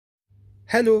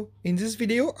Hello, in this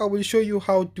video I will show you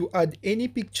how to add any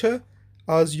picture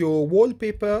as your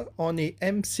wallpaper on a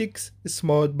M6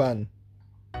 smart band.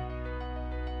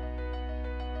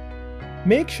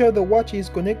 Make sure the watch is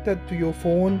connected to your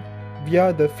phone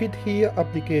via the Fit Here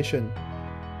application.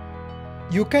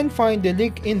 You can find the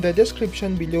link in the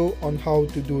description below on how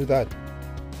to do that.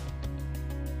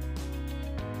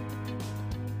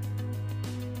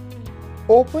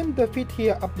 Open the Fit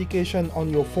Here application on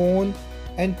your phone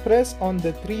and press on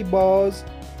the three bars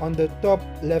on the top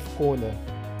left corner.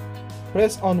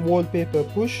 Press on Wallpaper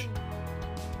Push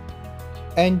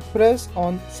and press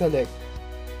on Select.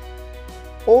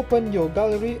 Open your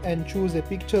gallery and choose a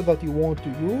picture that you want to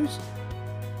use.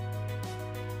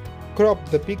 Crop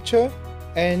the picture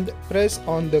and press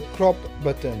on the Crop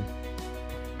button.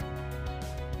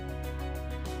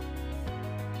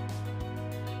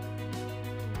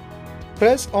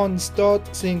 Press on Start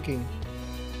Syncing.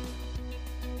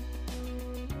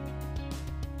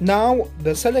 Now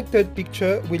the selected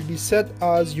picture will be set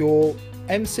as your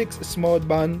M6 Smart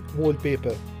Band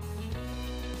wallpaper.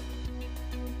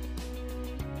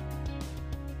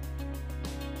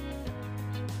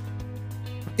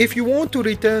 If you want to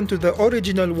return to the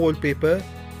original wallpaper,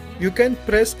 you can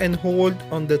press and hold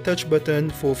on the touch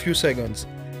button for a few seconds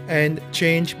and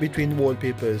change between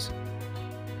wallpapers.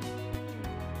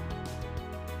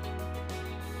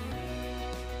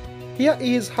 Here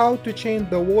is how to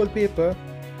change the wallpaper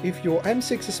if your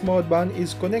M6 Smart Band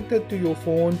is connected to your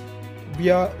phone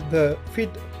via the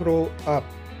FitPro app.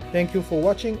 Thank you for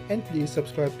watching and please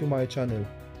subscribe to my channel.